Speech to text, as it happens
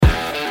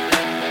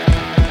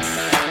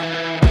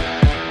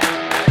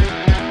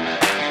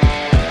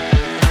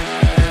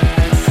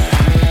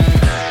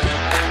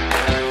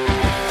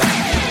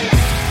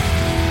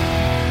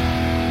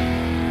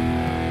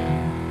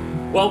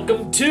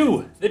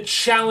the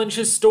Challenge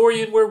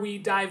Historian, where we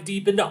dive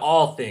deep into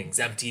all things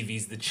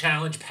MTV's The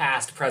Challenge,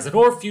 past, present,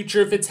 or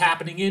future. If it's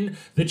happening in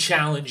the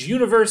Challenge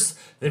universe,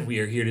 then we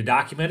are here to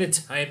document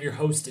it. I am your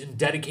host and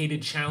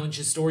dedicated Challenge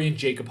Historian,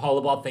 Jacob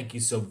Hollaball. Thank you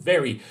so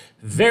very,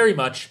 very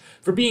much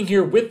for being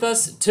here with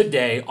us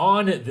today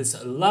on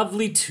this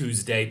lovely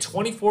Tuesday,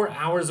 24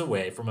 hours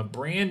away from a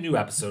brand new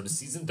episode of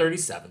Season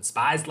 37,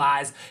 Spies,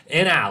 Lies,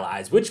 and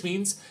Allies, which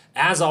means,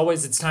 as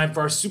always, it's time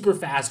for our super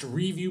fast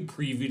review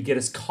preview to get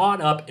us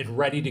caught up and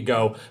ready to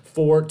go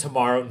for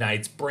tomorrow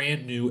night's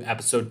brand new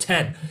episode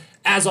 10.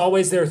 As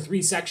always, there are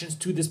three sections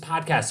to this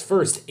podcast.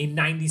 First, a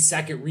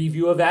 90-second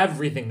review of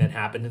everything that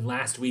happened in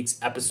last week's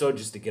episode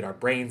just to get our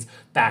brains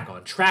back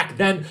on track.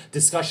 Then,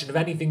 discussion of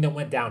anything that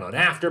went down on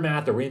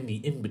Aftermath or in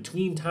the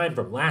in-between time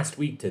from last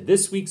week to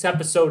this week's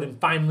episode. And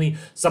finally,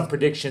 some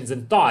predictions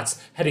and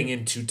thoughts heading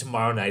into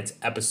tomorrow night's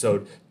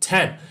episode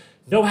 10.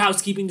 No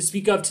housekeeping to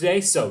speak of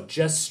today, so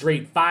just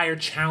straight fire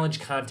challenge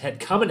content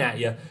coming at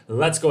you.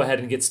 Let's go ahead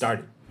and get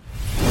started.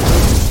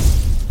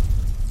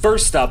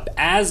 First up,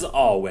 as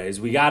always,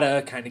 we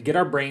gotta kind of get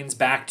our brains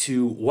back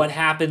to what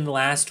happened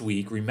last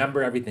week.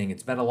 Remember everything.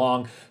 It's been a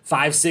long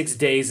 5-6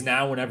 days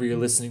now whenever you're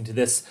listening to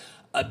this.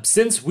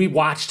 Since we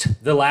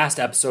watched the last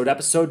episode,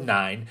 episode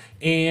 9,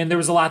 and there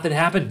was a lot that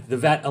happened. The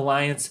Vet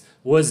Alliance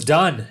was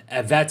done.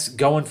 Vets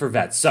going for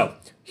vets. So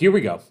here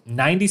we go.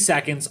 90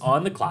 seconds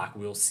on the clock.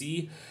 We'll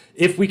see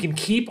if we can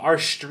keep our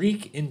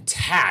streak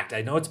intact.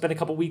 I know it's been a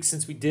couple weeks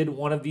since we did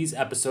one of these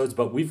episodes,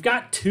 but we've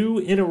got 2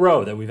 in a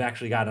row that we've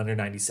actually got under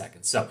 90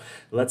 seconds. So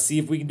let's see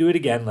if we can do it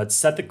again. Let's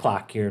set the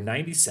clock here.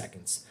 90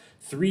 seconds.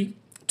 3,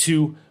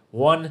 2,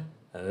 1,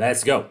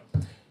 let's go.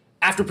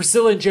 After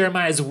Priscilla and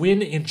Jeremiah's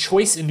win in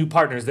Choice and New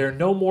Partners, there are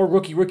no more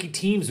rookie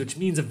teams, which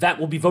means a vet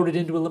will be voted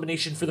into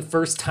elimination for the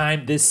first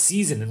time this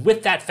season. And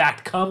with that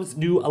fact comes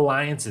new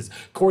alliances.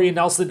 Corey and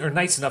Nelson are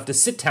nice enough to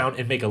sit down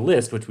and make a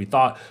list, which we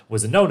thought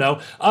was a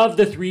no-no, of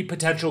the 3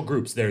 potential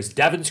groups. There's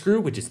Devin's crew,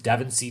 which is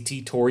Devin,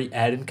 CT, Tori,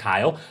 Ed, and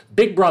Kyle.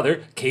 Big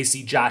Brother,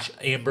 Casey, Josh,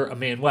 Amber,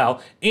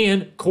 Emmanuel.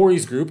 And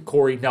Corey's group,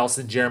 Corey,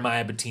 Nelson,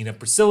 Jeremiah, Bettina,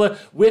 Priscilla,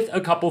 with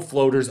a couple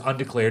floaters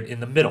undeclared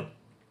in the middle.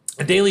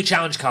 A daily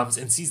challenge comes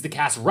and sees the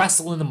cast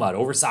wrestle in the mud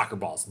over soccer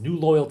balls. New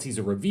loyalties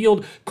are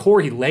revealed.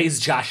 Corey lays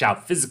Josh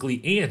out physically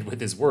and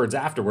with his words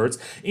afterwards.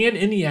 And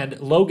in the end,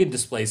 Logan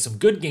displays some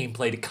good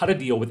gameplay to cut a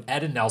deal with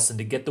Ed and Nelson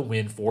to get the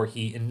win for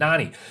he and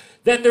Nani.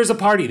 Then there's a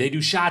party. They do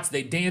shots,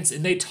 they dance,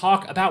 and they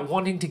talk about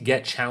wanting to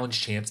get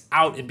challenge champs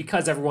out. And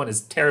because everyone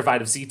is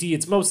terrified of CT,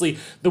 it's mostly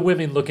the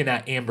women looking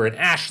at Amber and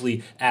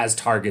Ashley as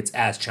targets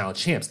as challenge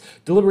champs.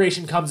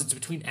 Deliberation comes. It's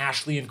between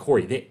Ashley and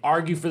Corey. They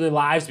argue for their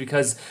lives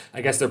because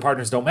I guess their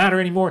partners don't matter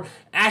anymore.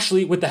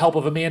 Ashley, with the help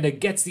of Amanda,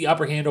 gets the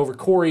upper hand over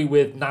Corey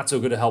with not so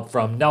good a help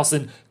from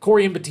Nelson.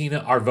 Corey and Bettina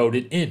are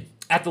voted in.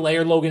 At the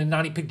layer, Logan and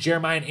Nani pick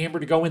Jeremiah and Amber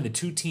to go in. The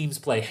 2 teams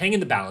play Hang in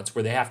the Balance,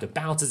 where they have to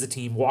balance as a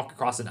team, walk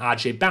across an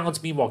odd-shaped balance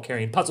beam while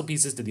carrying puzzle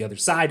pieces to the other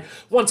side.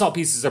 Once all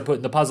pieces are put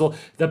in the puzzle,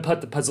 they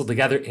put the puzzle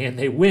together and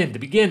they win. To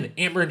begin,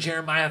 Amber and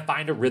Jeremiah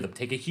find a rhythm,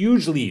 take a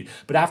huge lead,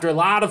 but after a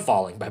lot of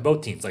falling by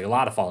both teams,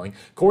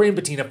 Corey and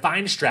Bettina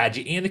find a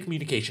strategy and the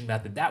communication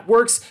method that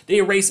works. They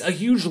erase a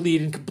huge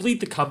lead and complete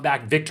the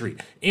comeback victory.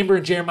 Amber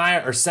and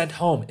Jeremiah are sent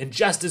home, and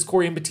just as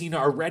Corey and Bettina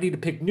are ready to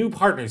pick new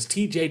partners,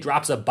 TJ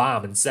drops a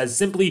bomb and says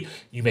simply,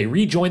 "You may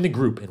rejoin the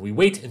group," and we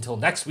wait until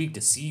next week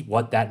to see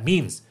what that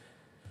means.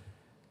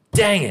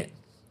 Dang it.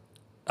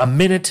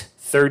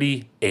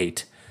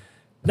 1:38.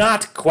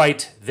 Not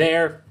quite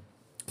there,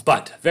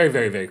 but very,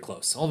 very, very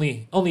close.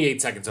 Only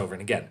 8 seconds over.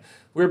 And again,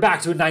 we're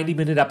back to a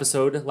 90-minute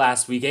episode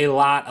last week. A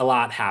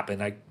lot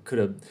happened.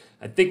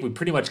 I think we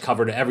pretty much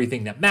covered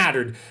everything that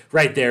mattered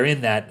right there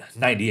in that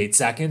 98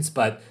 seconds,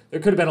 but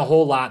there could have been a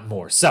whole lot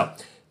more. So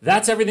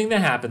that's everything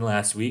that happened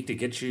last week to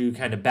get you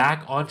kind of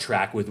back on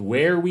track with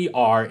where we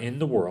are in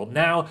the world.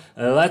 Now,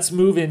 let's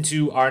move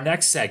into our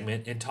next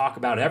segment and talk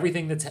about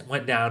everything that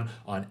went down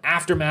on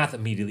Aftermath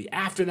immediately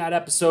after that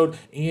episode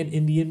and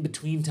in the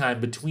in-between time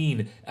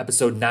between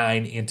episode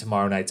 9 and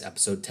tomorrow night's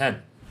episode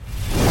 10.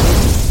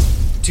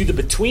 To the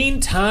between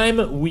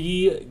time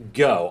we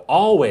go.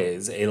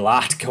 Always a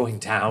lot going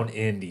down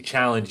in the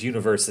challenge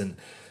universe, and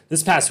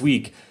this past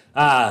week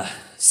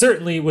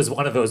certainly was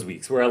one of those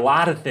weeks where a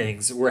lot of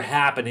things were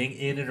happening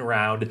in and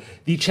around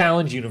the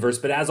challenge universe.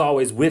 But as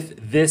always,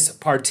 with this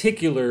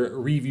particular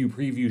review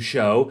preview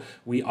show,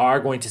 we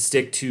are going to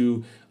stick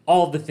to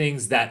all the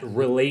things that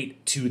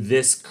relate to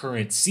this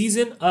current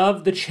season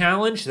of the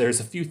challenge. There's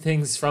a few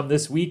things from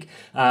this week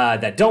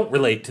that don't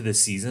relate to this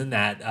season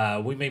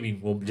that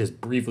we'll just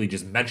briefly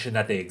just mention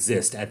that they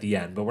exist at the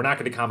end, but we're not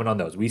going to comment on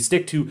those. We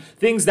stick to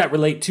things that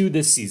relate to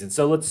this season.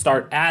 So let's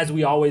start, as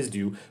we always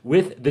do,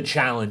 with the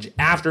challenge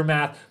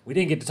Aftermath. We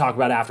didn't get to talk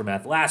about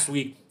Aftermath last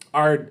week.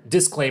 Our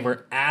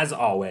disclaimer, as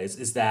always,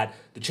 is that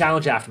the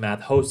Challenge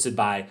Aftermath, hosted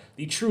by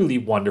the truly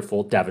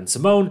wonderful Devin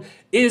Simone,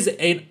 is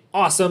an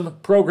awesome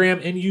program,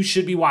 and you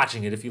should be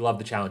watching it. If you love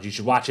the challenge, you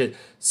should watch it.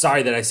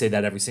 Sorry that I say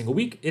that every single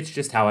week. It's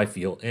just how I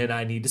feel, and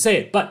I need to say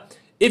it. But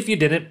if you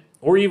didn't,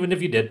 or even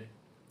if you did,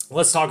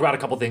 let's talk about a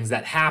couple things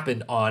that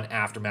happened on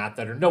Aftermath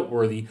that are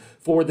noteworthy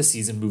for the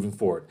season moving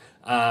forward.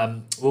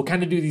 We'll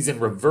kind of do these in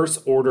reverse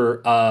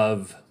order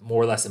of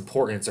more or less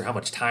importance or how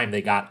much time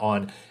they got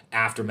on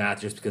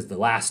Aftermath, just because the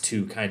last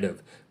two kind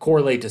of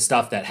correlate to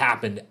stuff that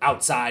happened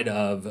outside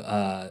of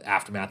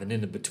Aftermath and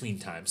in the between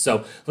time.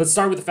 So let's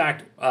start with the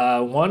fact,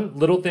 one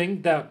little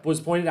thing that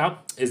was pointed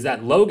out is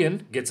that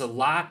Logan gets a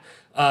lot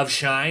of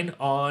shine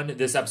on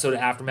this episode of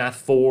Aftermath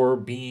for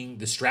being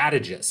the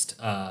strategist.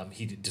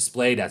 He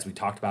displayed, as we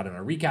talked about in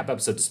our recap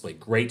episode, displayed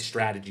great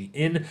strategy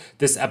in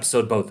this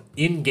episode, both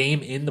in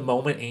game, in the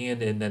moment,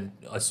 and then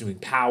assuming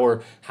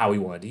power, how he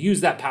wanted to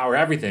use that power,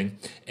 everything.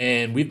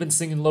 And we've been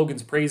singing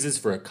Logan's praises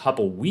for a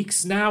couple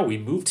weeks now. We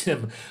moved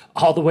him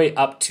all the way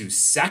up to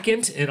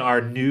second in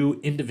our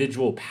new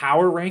individual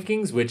power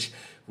rankings, which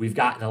we've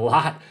gotten a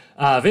lot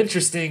of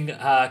interesting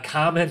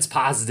comments,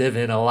 positive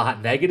and a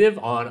lot negative,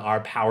 on our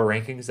power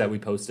rankings that we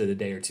posted a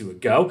day or two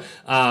ago.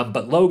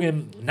 But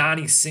Logan,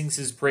 Nani sings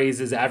his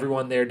praises,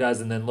 everyone there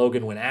does, and then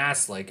Logan, when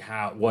asked, like,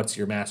 what's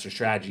your master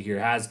strategy here,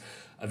 has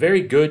a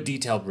very good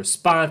detailed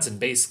response and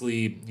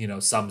basically,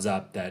 sums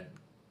up that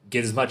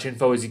get as much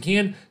info as you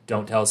can.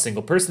 Don't tell a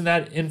single person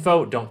that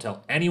info. Don't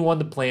tell anyone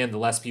the plan. The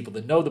less people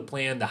that know the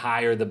plan, the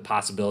higher the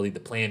possibility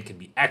the plan can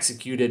be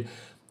executed.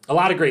 A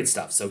lot of great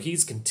stuff. So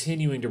he's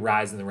continuing to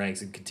rise in the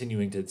ranks and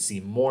continuing to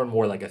seem more and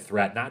more like a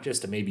threat, not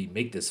just to maybe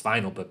make this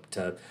final, but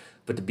to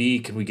be,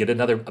 can we get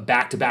a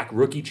back-to-back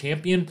rookie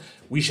champion?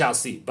 We shall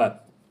see.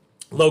 But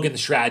Logan, the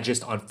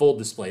strategist, on full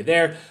display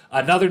there.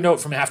 Another note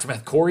from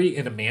Aftermath: Corey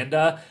and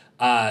Amanda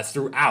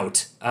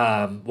throughout,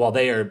 while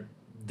they're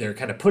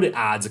kind of put at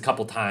odds a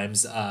couple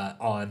times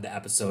on the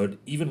episode,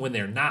 even when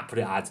they're not put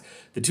at odds,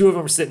 the two of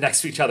them are sitting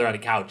next to each other on a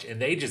couch,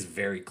 and they just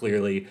very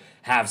clearly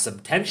have some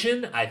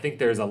tension. I think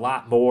there's a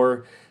lot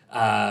more,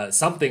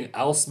 something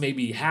else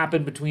maybe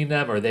happened between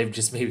them, or they've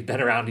just maybe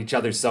been around each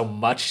other so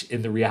much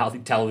in the reality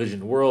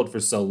television world for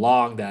so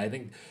long that I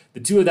think the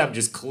two of them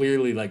just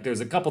clearly, like, there's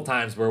a couple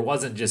times where it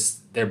wasn't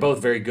just, they're both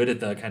very good at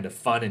the kind of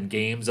fun and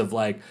games of,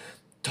 like,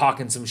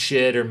 talking some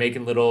shit or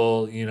making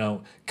little,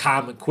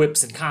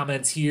 quips and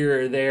comments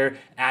here or there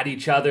at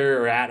each other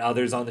or at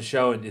others on the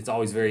show. And it's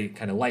always very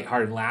kind of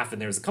lighthearted and laugh.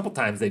 And there was a couple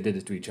times they did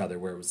it to each other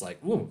where it was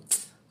like, ooh,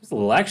 there's a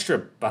little extra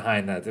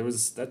behind that.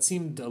 That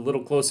seemed a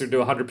little closer to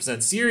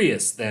 100%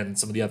 serious than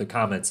some of the other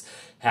comments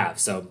have.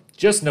 So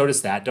just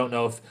notice that. Don't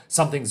know if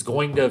something's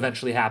going to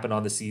eventually happen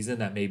on the season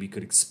that maybe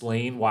could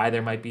explain why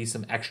there might be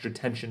some extra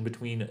tension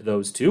between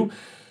those two.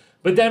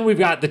 But then we've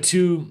got the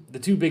two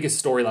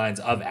biggest storylines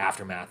of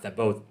Aftermath that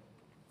both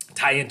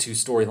tie into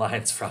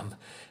storylines from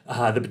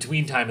the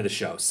between time of the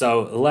show.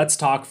 So let's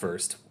talk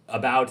first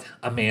about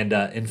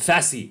Amanda and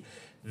Fessy.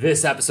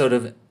 This episode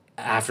of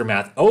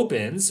Aftermath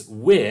opens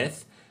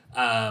with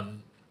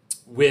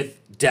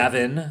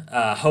Devin,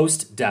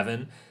 host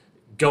Devin,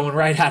 going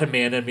right at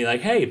Amanda and be like,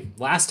 hey,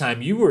 last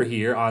time you were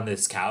here on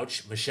this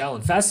couch, Michelle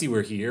and Fessy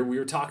were here. We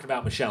were talking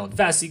about Michelle and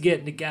Fessy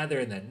getting together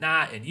and then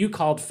not, and you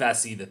called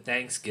Fessy the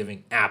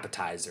Thanksgiving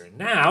appetizer. And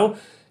now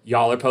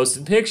y'all are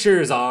posting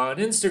pictures on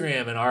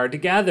Instagram and are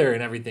together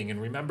and everything.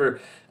 And remember,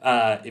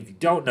 if you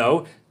don't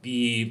know,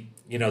 the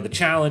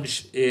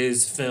challenge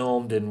is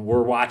filmed and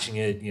we're watching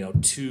it,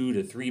 2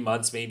 to 3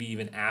 months, maybe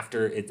even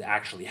after it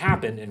actually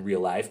happened in real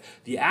life.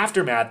 The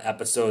Aftermath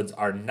episodes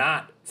are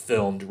not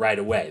filmed right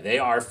away. They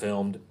are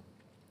filmed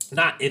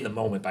not in the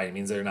moment by any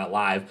means. They're not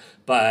live,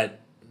 but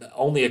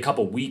only a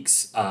couple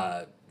weeks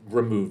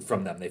removed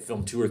from them. They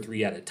film 2 or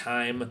 3 at a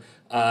time,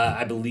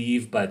 I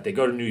believe, but they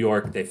go to New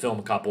York, they film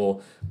a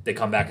couple, they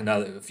come back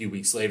a few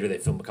weeks later, they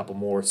film a couple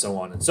more, so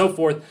on and so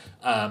forth.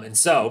 And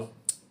so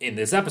in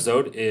this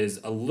episode is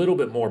a little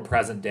bit more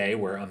present day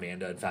where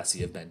Amanda and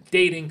Fessy have been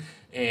dating,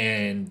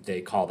 and they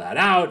call that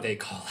out. They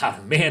call out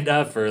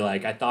Amanda for,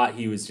 like, I thought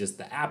he was just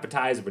the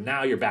appetizer, but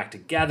now you're back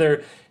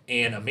together.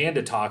 And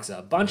Amanda talks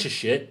a bunch of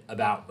shit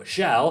about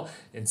Michelle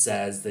and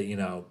says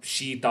that,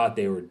 she thought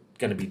they were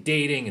going to be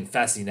dating and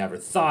Fessy never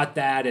thought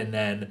that. And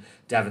then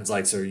Devin's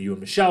like, so are you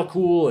and Michelle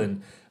cool?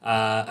 And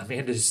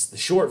Amanda's, the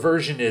short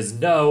version is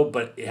no,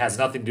 but it has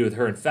nothing to do with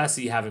her and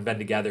Fessy having been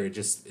together. It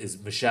just is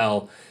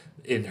Michelle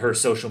in her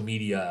social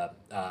media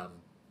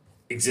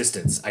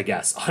existence, I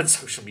guess, on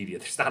social media.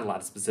 There's not a lot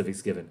of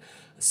specifics given.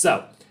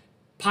 So,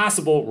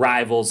 possible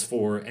rivals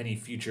for any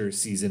future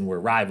season where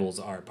rivals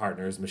are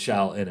partners,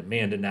 Michelle and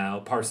Amanda now.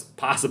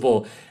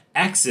 Possible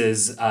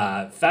exes,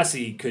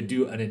 Fessy could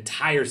do an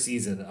entire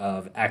season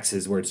of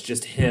exes where it's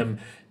just him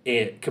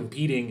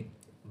competing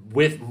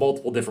with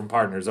multiple different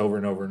partners over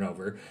and over and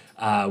over,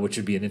 which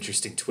would be an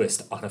interesting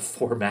twist on a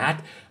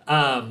format.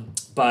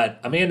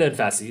 But Amanda and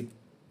Fessy,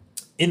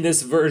 in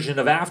this version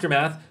of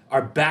Aftermath,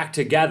 are back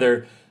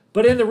together,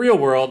 but in the real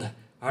world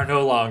are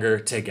no longer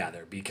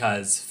together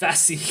because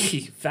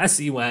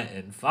Fessy went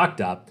and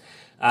fucked up.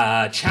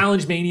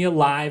 Challenge Mania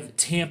Live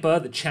Tampa,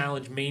 the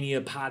Challenge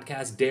Mania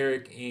podcast,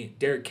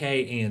 Derek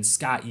K and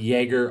Scott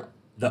Yeager,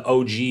 the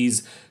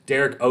OGs.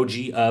 Derek, OG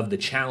of the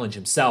challenge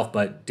himself,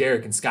 but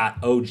Derek and Scott,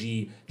 OG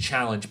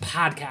challenge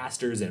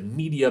podcasters and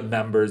media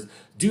members,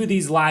 do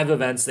these live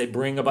events. They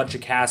bring a bunch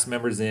of cast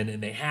members in,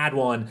 and they had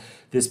one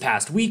this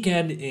past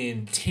weekend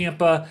in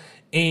Tampa.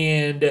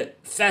 And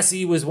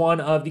Fessy was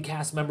one of the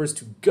cast members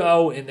to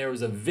go, and there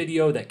was a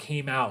video that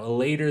came out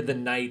later the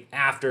night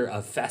after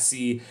of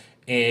Fessy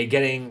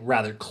getting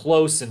rather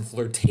close and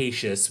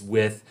flirtatious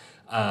with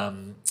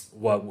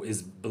what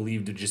is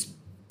believed to just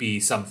be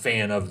some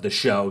fan of the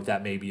show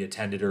that maybe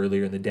attended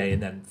earlier in the day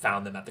and then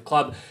found them at the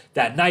club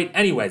that night.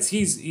 Anyways,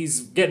 he's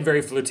getting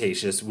very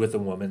flirtatious with a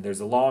woman. There's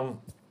a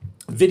long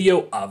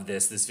video of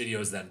this. This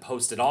video is then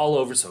posted all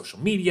over social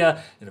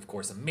media, and of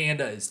course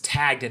Amanda is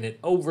tagged in it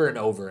over and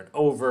over and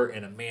over,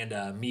 and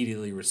Amanda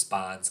immediately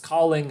responds,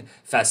 calling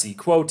Fessy,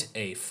 quote,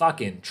 a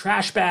fucking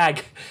trash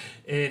bag,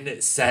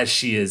 and says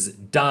she is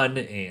done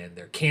and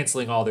they're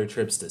canceling all their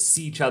trips to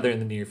see each other in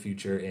the near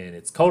future, and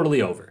it's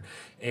totally over.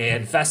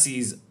 And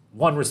Fessy's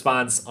one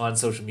response on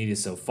social media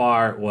so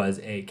far was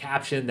a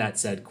caption that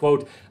said,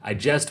 quote, I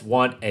just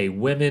want a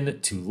woman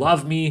to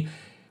love me,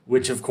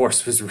 which of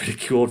course was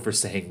ridiculed for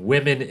saying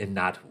women and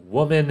not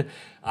woman.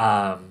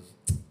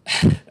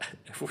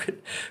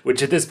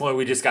 Which at this point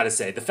we just got to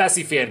say, the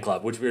Fessy fan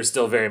club, which we are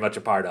still very much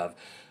a part of,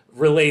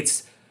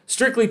 relates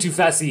strictly to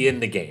Fessy in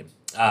the game.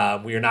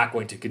 We are not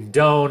going to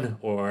condone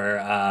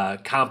or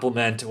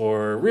compliment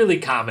or really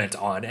comment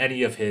on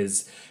any of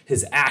his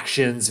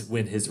actions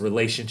when his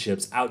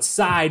relationships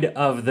outside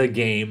of the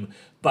game,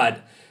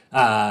 but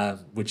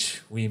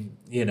which we,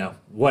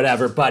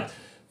 whatever. But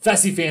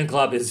Fessy Fan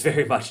Club is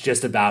very much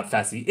just about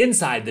Fessy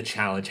inside the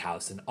challenge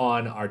house and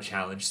on our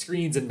challenge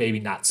screens, and maybe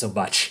not so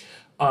much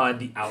on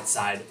the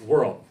outside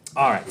world.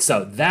 All right,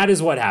 so that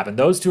is what happened.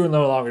 Those two are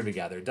no longer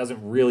together. It doesn't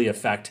really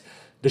affect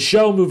the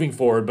show moving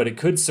forward, but it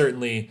could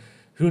certainly,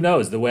 who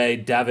knows, the way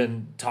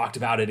Devin talked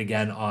about it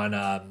again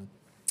on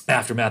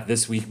Aftermath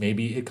this week,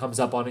 maybe it comes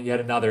up on yet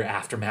another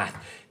Aftermath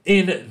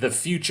in the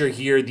future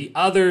here. The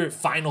other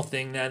final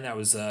thing then that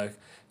was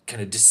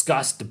kind of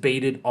discussed,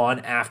 debated on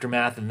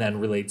Aftermath, and then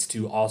relates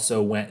to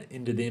also went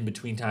into the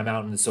in-between time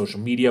out in the social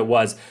media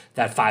was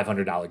that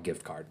 $500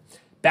 gift card.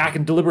 Back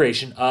in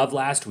deliberation of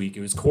last week, it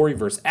was Corey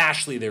versus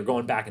Ashley. They were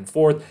going back and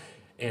forth,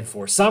 and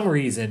for some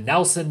reason,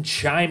 Nelson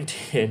chimed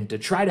in to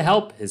try to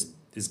help his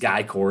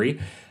guy, Corey,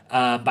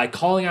 by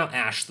calling out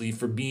Ashley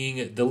for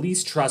being the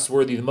least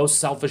trustworthy, the most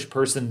selfish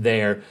person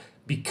there,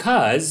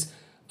 because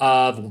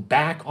of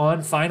back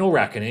on Final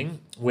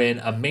Reckoning, when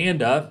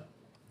Amanda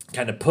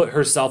kind of put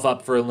herself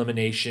up for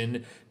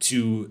elimination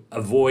to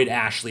avoid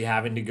Ashley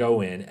having to go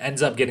in,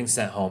 ends up getting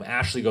sent home.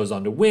 Ashley goes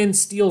on to win,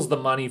 steals the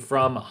money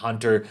from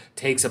Hunter,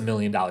 takes $1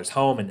 million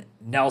home, and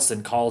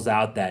Nelson calls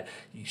out that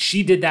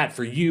she did that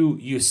for you.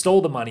 You stole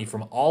the money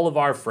from all of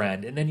our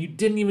friend, and then you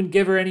didn't even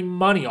give her any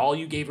money. All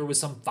you gave her was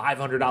some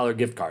 $500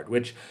 gift card,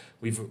 which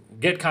we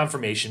get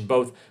confirmation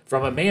both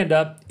from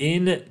Amanda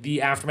in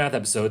the Aftermath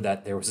episode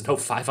that there was no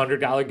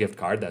 $500 gift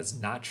card. That's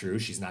not true.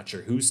 She's not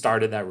sure who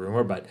started that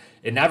rumor, but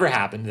it never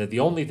happened. That the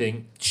only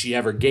thing she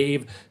ever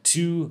gave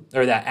to,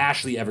 or that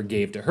Ashley ever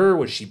gave to her,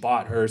 was she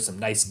bought her some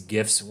nice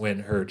gifts when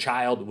her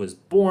child was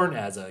born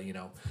as a,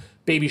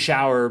 baby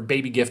shower,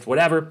 baby gift,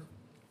 whatever.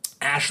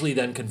 Ashley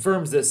then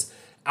confirms this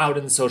out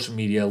in social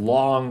media,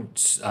 long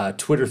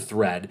Twitter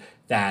thread,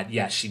 that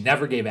yes, she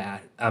never gave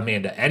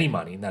Amanda any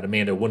money, that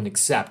Amanda wouldn't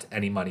accept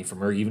any money from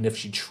her, even if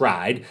she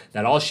tried,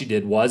 that all she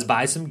did was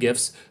buy some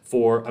gifts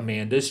for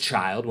Amanda's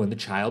child when the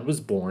child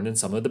was born and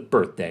some of the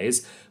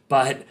birthdays.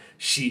 But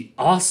she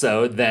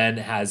also then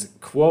has,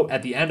 quote,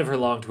 at the end of her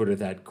long Twitter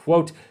thread,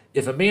 quote,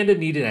 if Amanda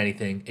needed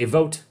anything, a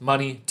vote,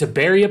 money, to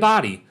bury a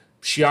body,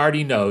 she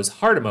already knows,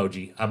 heart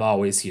emoji, I'm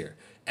always here,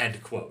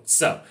 end quote.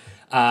 So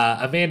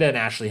Amanda and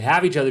Ashley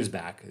have each other's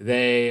back.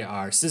 They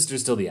are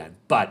sisters till the end,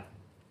 but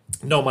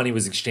no money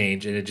was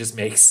exchanged, and it just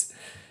makes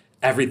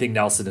everything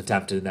Nelson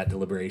attempted in that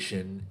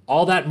deliberation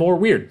all that more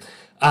weird.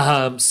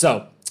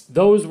 So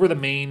those were the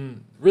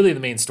main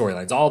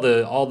storylines.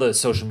 All the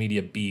social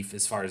media beef,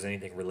 as far as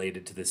anything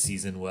related to this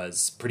season,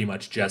 was pretty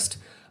much just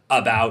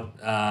about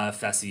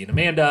Fessy and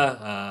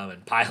Amanda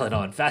and piling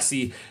on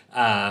Fessy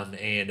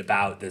and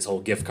about this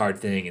whole gift card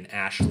thing and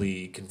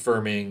Ashley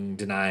confirming,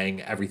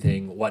 denying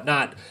everything,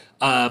 whatnot.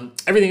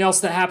 Everything else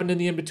that happened in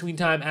the in-between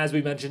time, as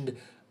we mentioned,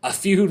 a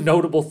few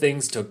notable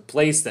things took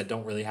place that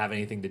don't really have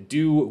anything to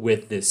do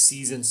with this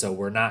season, so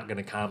we're not going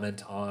to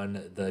comment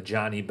on the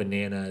Johnny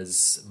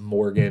Bananas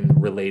Morgan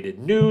related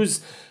news.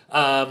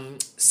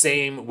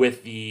 Same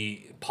with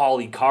the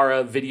Pauly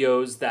Cara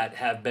videos that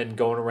have been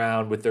going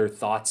around with their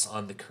thoughts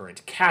on the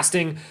current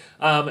casting.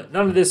 None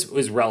of this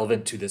was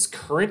relevant to this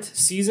current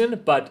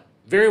season, but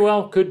very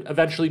well could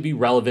eventually be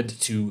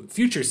relevant to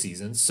future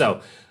seasons.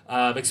 So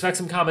expect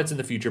some comments in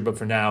the future, but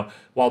for now,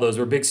 while those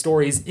were big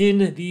stories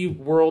in the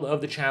world of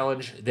the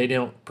challenge, they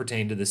don't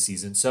pertain to this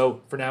season.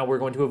 So for now, we're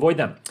going to avoid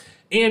them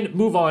and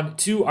move on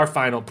to our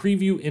final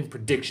preview and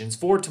predictions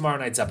for tomorrow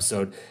night's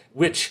episode,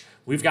 which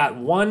we've got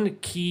one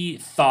key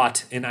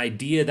thought, an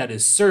idea that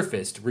is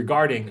surfaced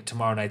regarding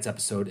tomorrow night's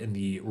episode and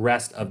the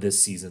rest of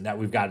this season that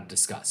we've got to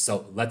discuss.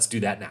 So let's do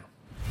that now.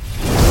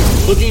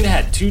 Looking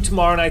ahead to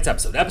tomorrow night's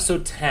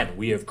episode 10,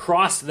 we have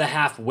crossed the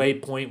halfway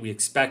point. We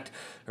expect,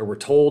 or we're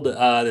told,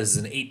 this is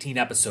an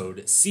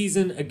 18-episode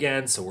season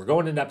again, so we're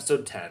going into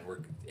episode 10. We're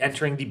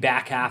entering the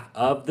back half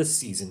of the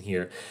season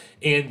here,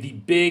 and the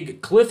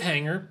big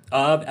cliffhanger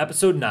of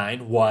episode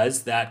 9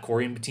 was that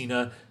Corey and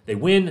Bettina, they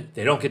win,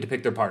 they don't get to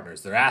pick their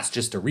partners. They're asked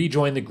just to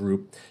rejoin the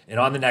group, and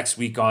on the next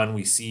week on,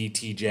 we see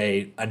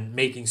TJ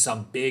making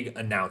some big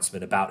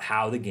announcement about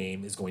how the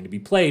game is going to be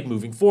played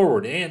moving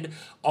forward. And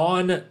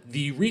on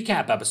the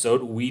recap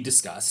episode, we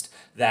discussed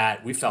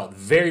that we felt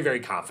very,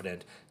 very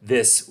confident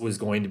this was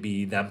going to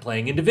be them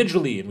playing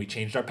individually, and we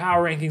changed our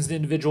power rankings to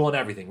individual and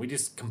everything. We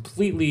just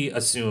completely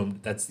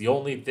assumed that's the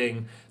only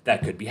thing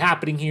that could be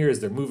happening here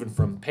is they're moving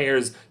from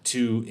pairs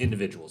to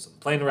individuals and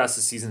playing the rest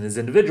of the season as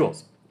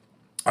individuals.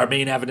 Our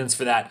main evidence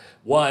for that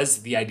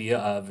was the idea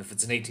of if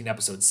it's an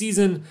 18-episode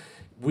season,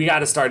 we got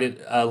to start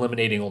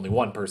eliminating only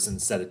one person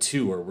instead of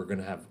two, or we're going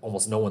to have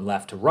almost no one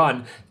left to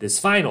run this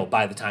final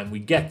by the time we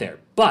get there.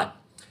 But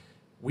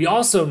we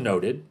also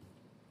noted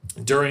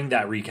during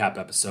that recap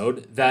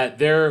episode that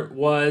there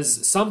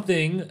was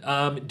something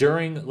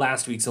during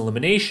last week's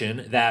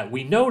elimination that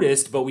we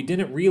noticed but we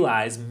didn't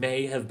realize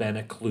may have been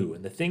a clue.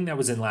 And the thing that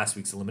was in last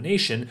week's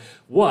elimination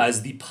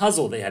was the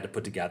puzzle they had to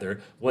put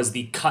together was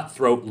the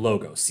Cutthroat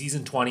logo.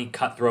 Season 20,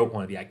 Cutthroat,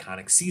 one of the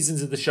iconic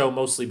seasons of the show,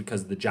 mostly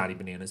because of the Johnny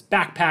Bananas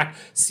backpack,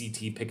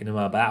 CT picking him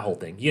up, that whole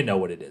thing. You know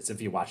what it is. If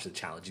you watch the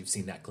challenge, you've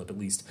seen that clip at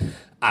least,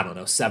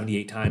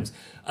 78 times.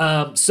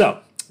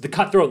 The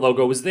Cutthroat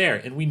logo was there,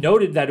 and we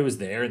noted that it was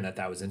there and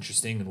that was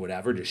interesting and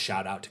whatever, just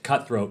shout out to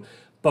Cutthroat.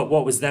 But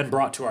what was then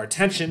brought to our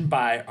attention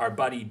by our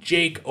buddy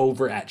Jake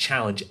over at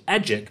Challenge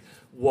Edgic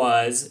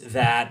was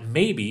that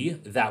maybe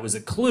that was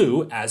a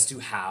clue as to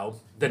how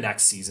the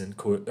next season,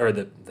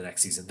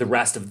 the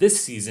rest of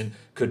this season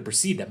could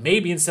proceed. That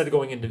maybe instead of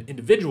going into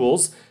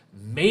individuals,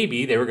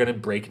 maybe they were going to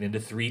break it into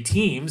 3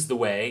 teams the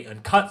way in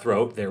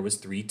Cutthroat there was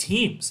 3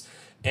 teams.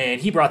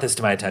 And he brought this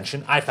to my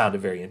attention. I found it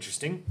very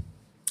interesting.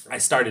 I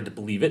started to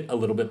believe it a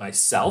little bit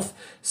myself,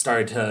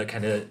 started to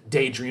kind of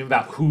daydream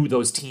about who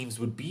those teams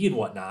would be and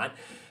whatnot,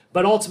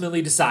 but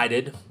ultimately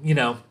decided,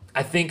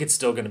 I think it's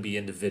still going to be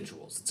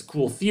individuals. It's a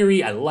cool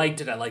theory. I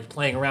liked it. I liked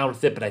playing around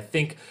with it, but I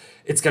think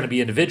it's going to be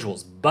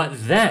individuals. But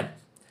then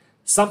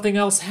something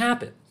else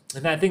happened.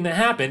 And that thing that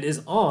happened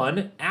is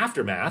on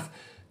Aftermath,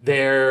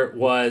 there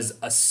was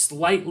a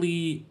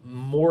slightly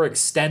more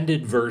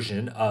extended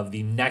version of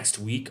the next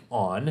week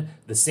on,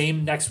 the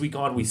same next week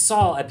on we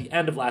saw at the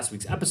end of last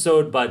week's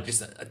episode, but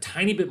just a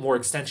tiny bit more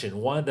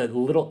extension. One of the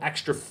little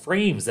extra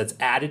frames that's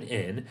added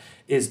in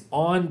is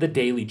on the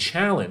daily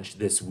challenge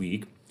this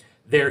week.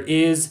 There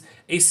is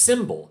a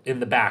symbol in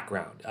the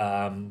background.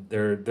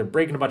 They're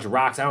breaking a bunch of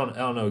rocks. I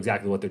don't know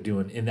exactly what they're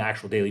doing in the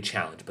actual daily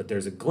challenge, but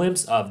there's a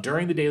glimpse of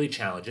during the daily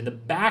challenge in the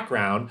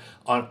background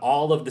on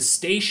all of the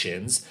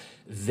stations.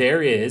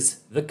 There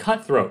is the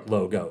Cutthroat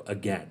logo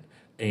again.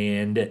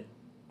 And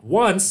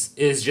once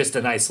is just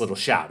a nice little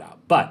shout out.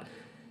 But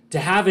to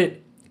have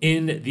it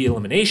in the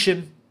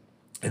elimination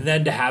and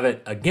then to have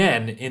it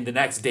again in the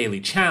next daily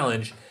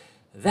challenge,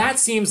 that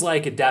seems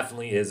like it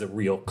definitely is a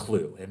real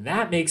clue. And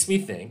that makes me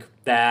think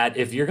that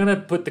if you're going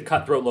to put the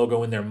Cutthroat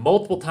logo in there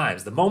multiple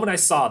times, the moment I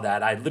saw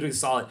that, I literally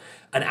saw it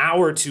an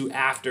hour or two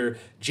after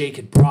Jake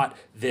had brought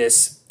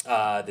this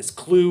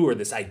clue or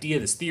this idea,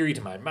 this theory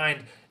to my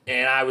mind.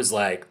 And I was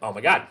like, oh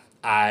my God,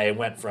 I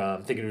went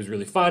from thinking it was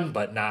really fun,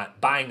 but not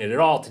buying it at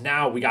all, to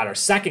now we got our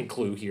second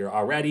clue here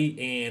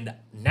already. And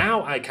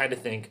now I kind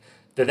of think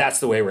that that's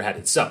the way we're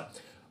headed. So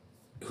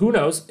who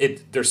knows?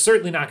 They're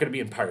certainly not going to be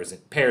in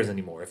pairs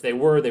anymore. If they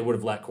were, they would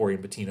have let Corey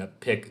and Bettina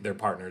pick their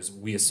partners,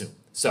 we assume.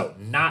 So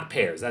not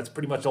pairs. That's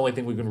pretty much the only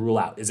thing we can rule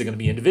out. Is it going to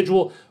be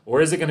individual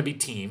or is it going to be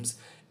teams?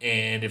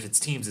 And if it's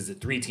teams, is it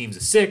 3 teams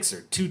of 6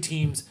 or 2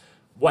 teams,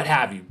 what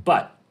have you?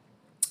 But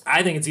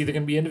I think it's either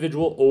going to be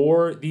individual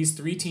or these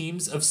 3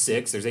 teams of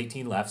 6. There's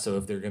 18 left, so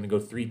if they're going to go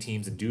 3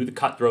 teams and do the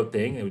Cutthroat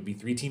thing, it would be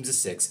 3 teams of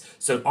 6.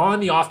 So on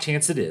the off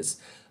chance it is,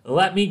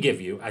 let me give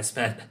you, I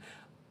spent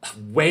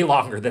way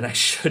longer than I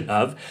should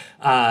have,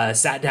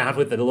 sat down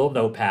with a little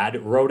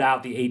notepad, wrote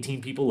out the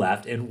 18 people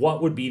left, and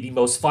what would be the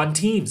most fun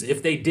teams.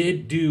 If they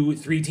did do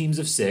 3 teams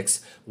of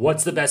 6,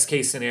 what's the best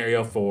case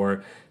scenario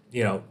for,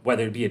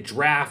 whether it be a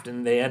draft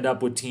and they end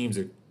up with teams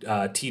or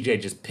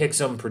TJ just picks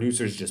them,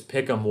 producers just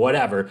pick them,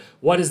 whatever.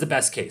 What is the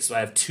best case? So I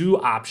have 2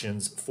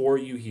 options for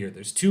you here.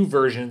 There's 2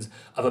 versions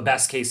of a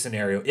best case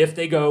scenario. If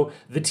they go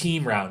the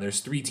team route, there's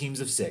 3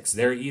 teams of 6.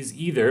 There is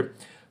either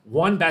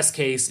one best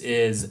case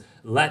is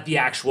let the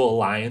actual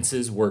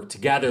alliances work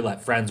together,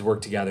 let friends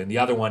work together. And the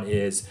other one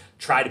is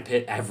try to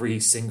pit every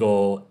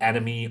single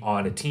enemy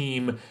on a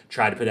team,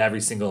 try to put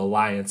every single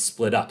alliance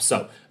split up.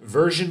 So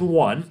version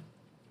 1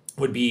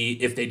 would be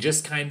if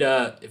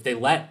they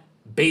let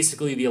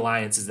basically the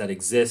alliances that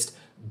exist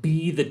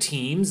be the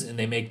teams and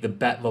they make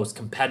the most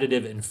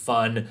competitive and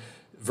fun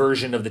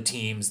version of the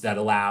teams that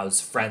allows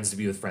friends to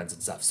be with friends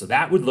and stuff. So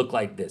that would look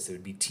like this. It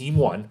would be Team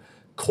 1,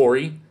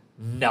 Corey,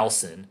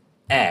 Nelson,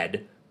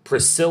 Ed,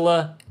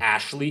 Priscilla,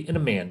 Ashley, and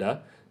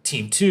Amanda.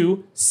 Team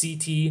 2,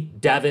 CT,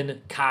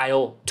 Devin,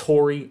 Kyle,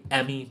 Tori,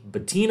 Emmy,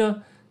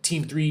 Bettina.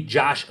 Team 3,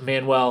 Josh,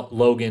 Emmanuel,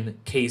 Logan,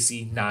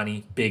 Casey,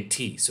 Nani, Big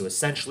T. So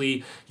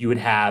essentially, you would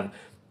have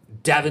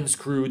Devin's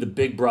crew, the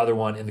Big Brother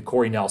one, and the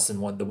Corey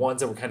Nelson one, the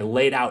ones that were kind of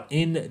laid out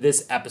in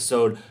this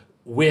episode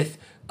with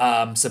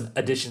some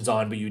additions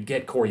on, but you'd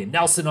get Corey and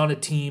Nelson on a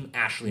team,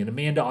 Ashley and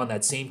Amanda on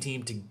that same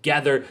team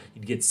together.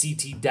 You'd get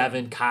CT,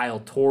 Devin, Kyle,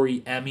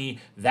 Tori, Emmy,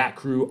 that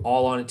crew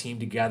all on a team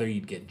together.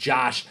 You'd get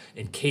Josh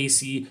and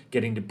Casey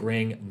getting to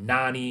bring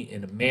Nani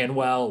and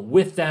Emmanuel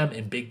with them,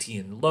 and Big T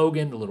and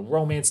Logan, the little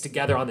romance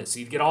together on this. So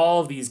you'd get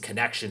all of these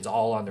connections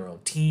all on their own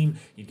team.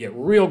 You'd get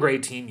real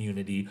great team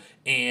unity,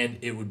 and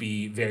it would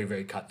be very,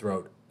 very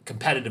cutthroat,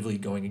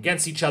 competitively going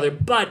against each other,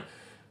 but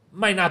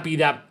might not be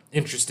that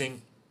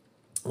interesting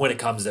when it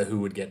comes to who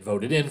would get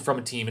voted in from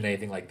a team and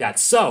anything like that.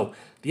 So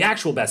the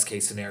actual best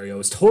case scenario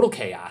is total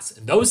chaos,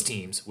 and those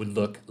teams would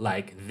look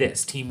like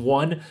this. Team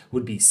 1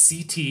 would be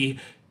CT,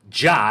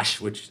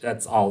 Josh, which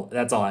that's all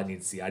I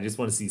need to see. I just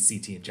want to see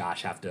CT and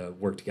Josh have to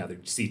work together.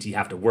 CT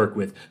have to work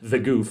with the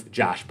goof,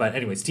 Josh. But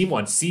anyways, Team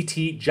 1,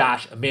 CT,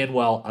 Josh,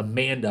 Emmanuel,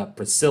 Amanda,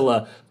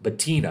 Priscilla,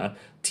 Bettina.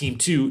 Team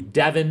 2,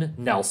 Devin,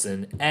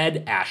 Nelson,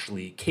 Ed,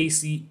 Ashley,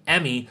 Casey,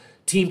 Emmy.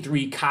 Team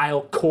 3,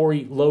 Kyle,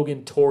 Corey,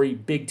 Logan, Tori,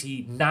 Big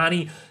T,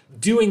 Nani.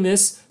 Doing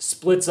this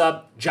splits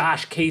up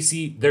Josh,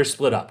 Casey, they're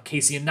split up.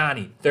 Casey and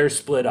Nani, they're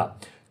split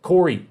up.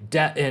 Corey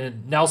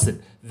and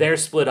Nelson, they're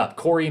split up.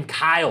 Corey and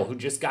Kyle, who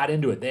just got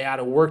into it, they got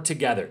to work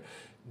together.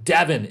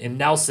 Devin and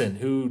Nelson,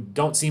 who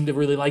don't seem to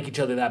really like each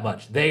other that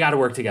much, they got to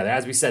work together.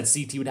 As we said,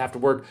 CT would have to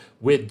work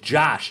with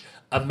Josh.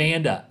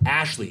 Amanda,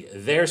 Ashley,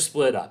 they're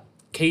split up.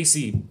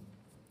 Casey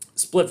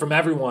split from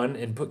everyone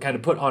and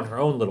put on her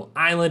own little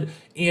island,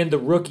 and the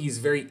rookies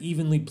very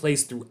evenly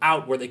placed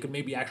throughout where they could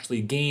maybe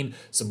actually gain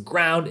some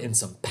ground and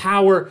some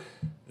power.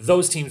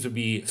 Those teams would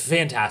be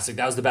fantastic.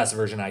 That was the best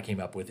version I came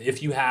up with.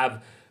 If you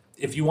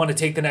want to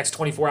take the next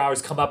 24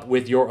 hours, come up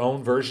with your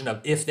own version of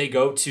if they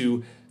go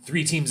to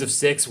 3 teams of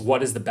 6,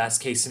 what is the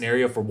best case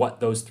scenario for what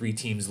those 3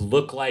 teams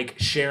look like?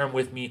 Share them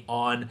with me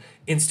on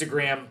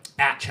Instagram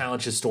at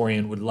Challenge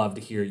Historian. Would love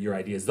to hear your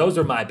ideas. Those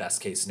are my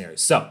best case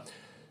scenarios. So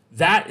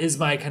that is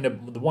my kind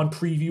of the one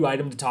preview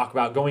item to talk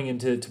about going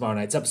into tomorrow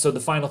night's episode. The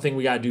final thing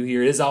we got to do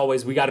here is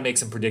always we got to make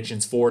some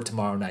predictions for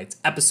tomorrow night's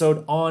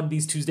episode. On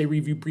these Tuesday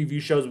review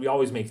preview shows, we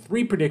always make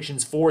 3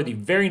 predictions for the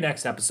very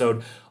next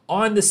episode.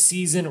 On the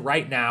season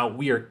right now,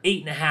 we are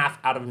 8.5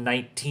 out of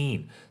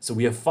 19. So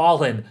we have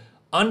fallen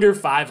under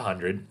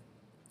 500.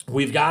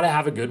 We've got to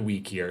have a good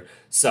week here.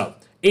 So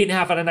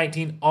 8.5 out of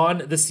 19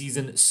 on the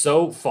season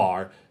so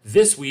far.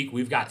 This week,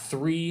 we've got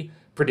 3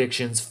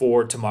 predictions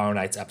for tomorrow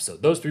night's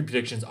episode. Those 3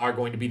 predictions are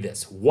going to be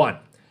this. 1,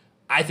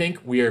 I think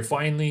we are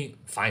finally,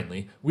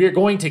 we are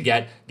going to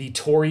get the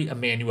Tori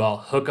Emmanuel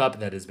hookup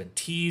that has been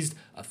teased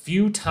a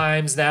few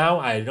times now.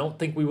 I don't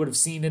think we would have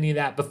seen any of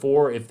that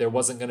before if there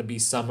wasn't going to be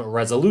some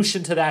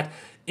resolution to that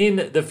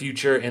in the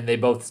future, and they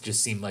both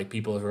just seem like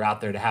people who are out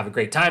there to have a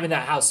great time in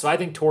that house. So I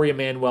think Tori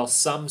Emmanuel,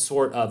 some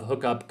sort of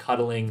hookup,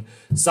 cuddling,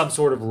 some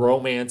sort of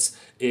romance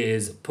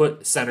is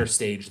put center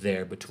stage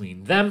there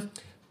between them.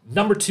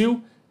 Number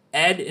 2,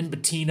 Ed and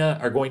Bettina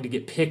are going to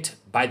get picked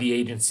by the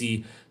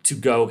agency to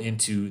go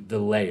into the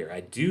layer.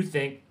 I do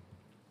think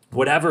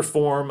whatever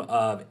form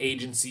of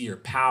agency or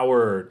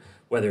power,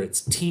 whether it's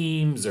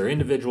teams or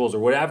individuals or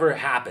whatever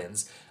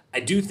happens,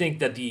 I do think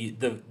that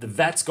the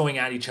vets going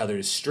at each other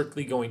is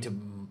strictly going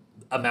to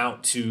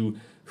amount to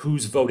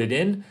who's voted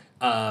in.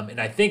 And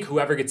I think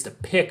whoever gets to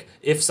pick,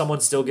 if someone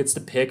still gets to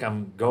pick,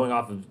 I'm going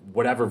off of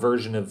whatever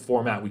version of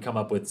format we come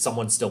up with,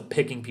 someone still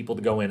picking people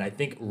to go in. I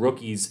think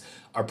rookies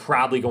are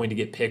probably going to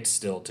get picked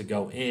still to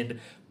go in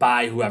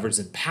by whoever's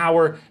in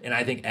power. And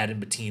I think Ed and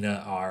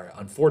Bettina are,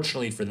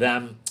 unfortunately for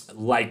them,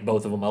 like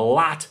both of them a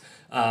lot,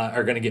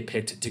 are going to get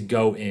picked to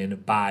go in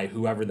by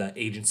whoever the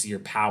agency or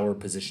power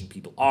position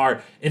people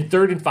are. And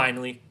third and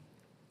finally,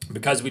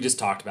 because we just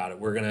talked about it,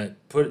 we're going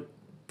to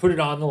put it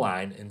on the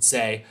line and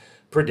say,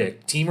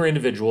 predict, team or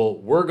individual,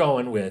 we're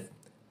going with,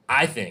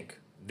 I think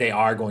they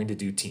are going to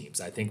do teams.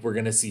 I think we're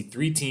going to see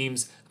 3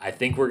 teams. I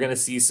think we're going to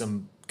see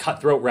some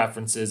cutthroat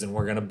references, and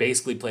we're going to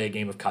basically play a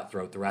game of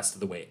cutthroat the rest of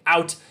the way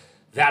out.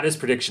 That is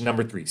prediction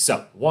number 3.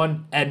 So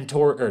 1,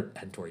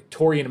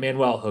 Tori and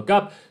Emmanuel hook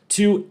up.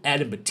 2,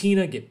 Ed and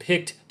Bettina get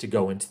picked to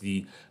go into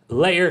the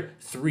layer.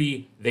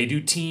 3, they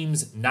do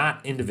teams,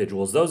 not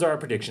individuals. Those are our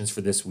predictions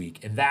for this week,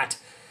 and that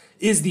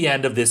is the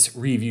end of this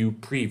review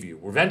preview.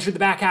 We've entered the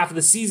back half of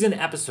the season,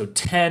 episode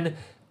 10.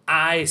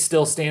 I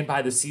still stand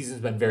by the season's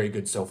been very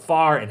good so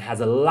far and has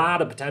a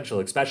lot of potential,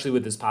 especially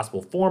with this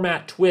possible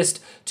format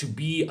twist, to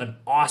be an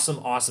awesome,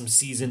 awesome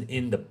season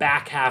in the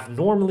back half.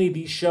 Normally,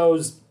 these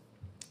shows,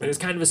 there's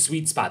kind of a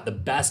sweet spot. The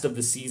best of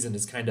the season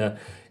is kind of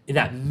in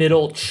that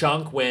middle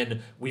chunk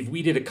when we've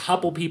weeded a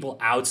couple people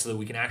out so that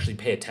we can actually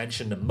pay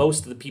attention to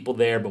most of the people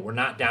there, but we're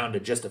not down to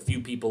just a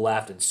few people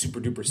left and super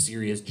duper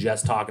serious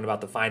just talking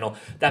about the final.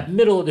 That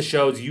middle of the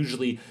show is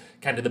usually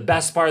kind of the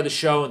best part of the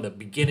show, and the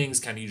beginning's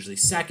kind of usually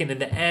second. In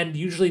the end,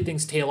 usually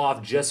things tail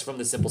off just from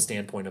the simple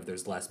standpoint of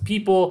there's less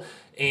people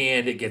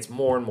and it gets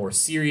more and more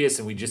serious,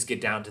 and we just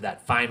get down to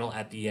that final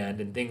at the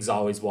end, and things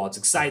always, while it's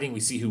exciting, we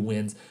see who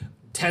wins,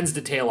 tends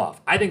to tail off.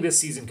 I think this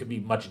season could be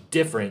much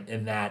different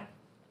in that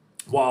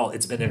while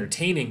it's been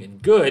entertaining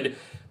and good,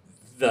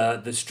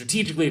 the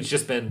strategically it's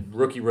just been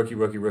rookie,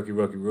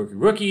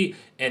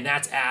 and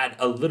that's add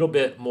a little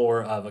bit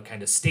more of a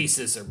kind of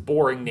stasis or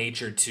boring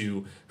nature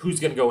to who's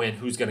going to go in,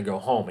 who's going to go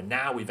home. And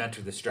now we've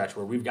entered the stretch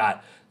where we've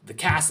got the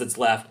cast that's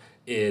left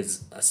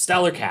is a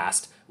stellar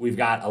cast. We've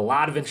got a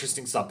lot of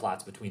interesting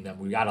subplots between them.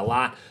 We've got a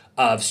lot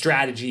of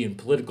strategy and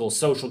political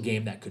social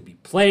game that could be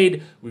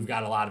played. We've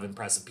got a lot of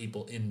impressive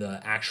people in the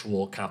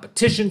actual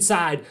competition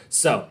side.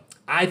 So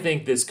I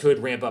think this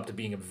could ramp up to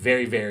being a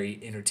very, very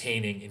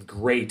entertaining and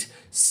great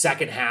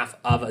second half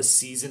of a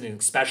season, and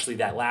especially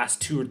that last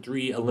 2 or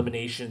 3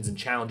 eliminations and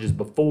challenges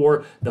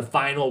before the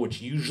final,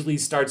 which usually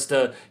starts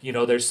to,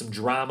 there's some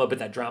drama, but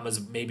that drama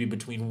is maybe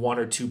between 1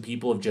 or 2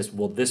 people of just,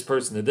 will this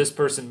person or this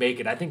person make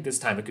it? I think this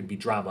time it could be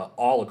drama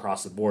all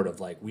across the board of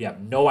like, we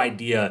have no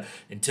idea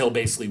until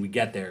basically we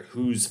get there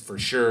who's for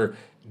sure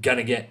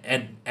gonna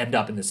end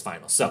up in this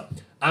final. So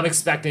I'm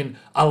expecting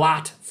a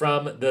lot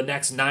from the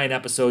next 9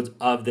 episodes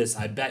of this.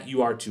 I bet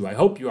you are too. I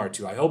hope you are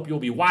too. I hope you'll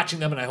be watching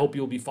them, and I hope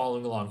you'll be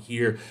following along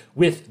here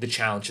with the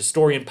Challenge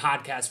Historian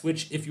podcast,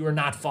 which if you are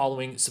not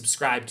following,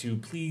 subscribe to.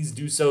 Please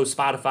do so.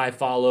 Spotify,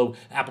 follow,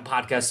 Apple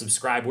Podcasts,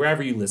 subscribe,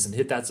 wherever you listen.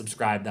 Hit that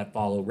subscribe, that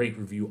follow, rate,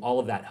 review. All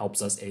of that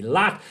helps us a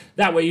lot.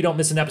 That way you don't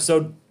miss an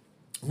episode.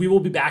 We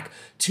will be back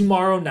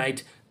tomorrow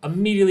night.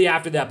 Immediately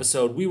after the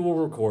episode, we will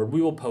record,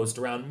 we will post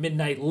around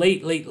midnight,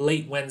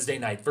 late Wednesday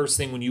night, first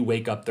thing when you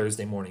wake up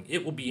Thursday morning.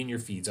 It will be in your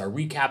feeds. Our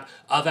recap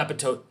of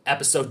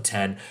episode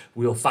 10.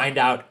 We'll find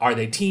out, are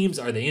they teams?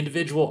 Are they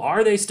individual?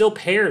 Are they still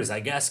pairs? I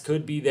guess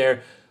could be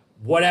there.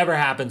 Whatever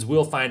happens,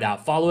 we'll find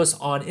out. Follow us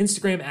on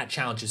Instagram at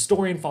Challenge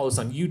Historian. Follow us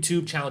on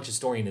YouTube, Challenge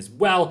Historian as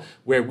well,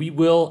 where we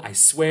will, I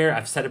swear,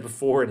 I've said it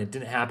before and it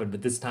didn't happen,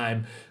 but this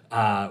time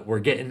we're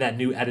getting that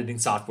new editing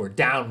software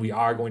down. We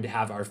are going to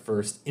have our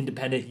first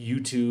independent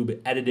YouTube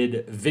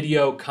edited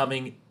video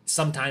coming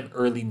sometime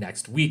early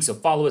next week. So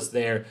follow us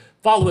there.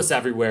 Follow us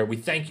everywhere. We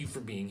thank you for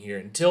being here.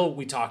 Until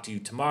we talk to you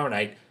tomorrow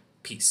night,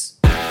 peace.